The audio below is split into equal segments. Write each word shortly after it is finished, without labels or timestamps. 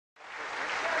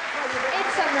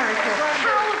That's a miracle.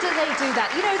 How do they do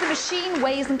that? You know, the machine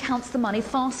weighs and counts the money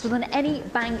faster than any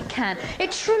bank can.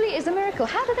 It truly is a miracle.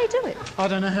 How do they do it? I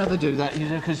don't know how they do that, you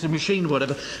know, because the machine,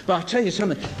 whatever. But I'll tell you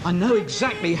something, I know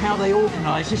exactly how they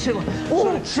organise this little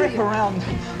sort of trip around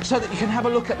so that you can have a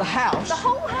look at the house. The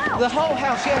whole house? The whole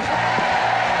house, yes.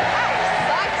 How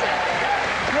exciting.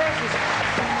 Yes, it's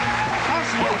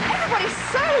absolutely. Everybody's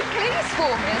so pleased for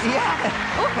me as well.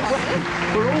 Yeah.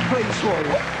 Oh, We're all pleased for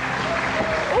you.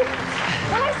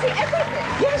 well, I see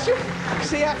everything. Yes, you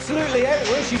see absolutely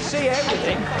everything. Well, you see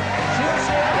everything. You'll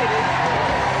see everything.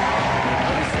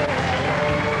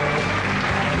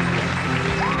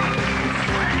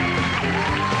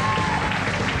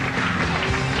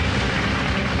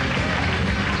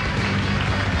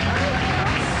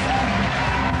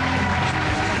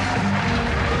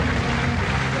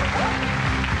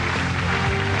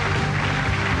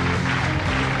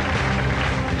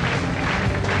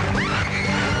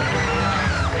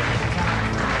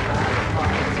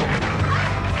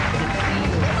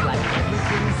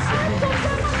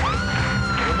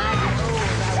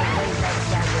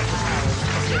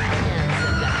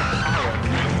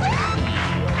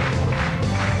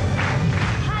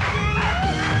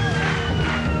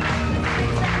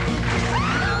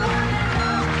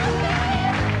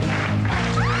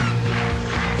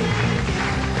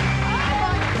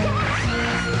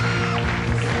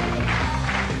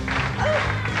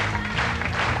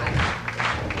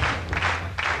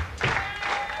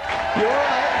 You all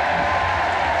right?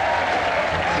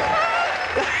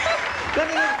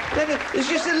 There's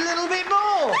just a little bit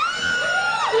more.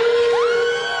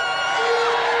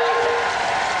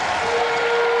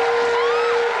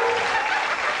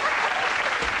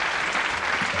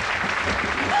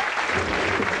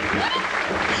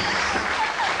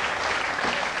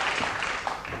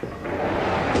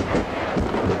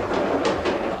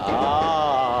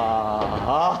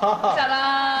 Ta-da!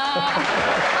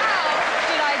 How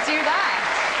did I do that?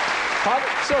 Pardon?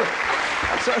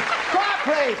 Sorry. Quiet,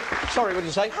 please. Sorry, what did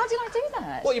you say? How did I do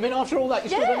that? What, you mean after all that, you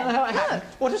still don't know how it happened?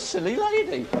 What a silly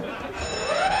lady.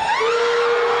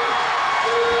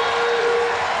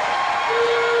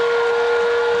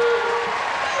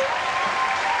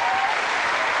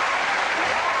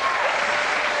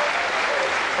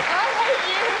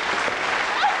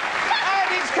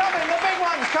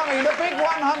 Coming, the big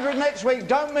 100 next week,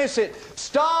 don't miss it.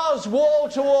 Stars wall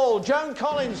to wall. Joan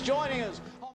Collins joining us.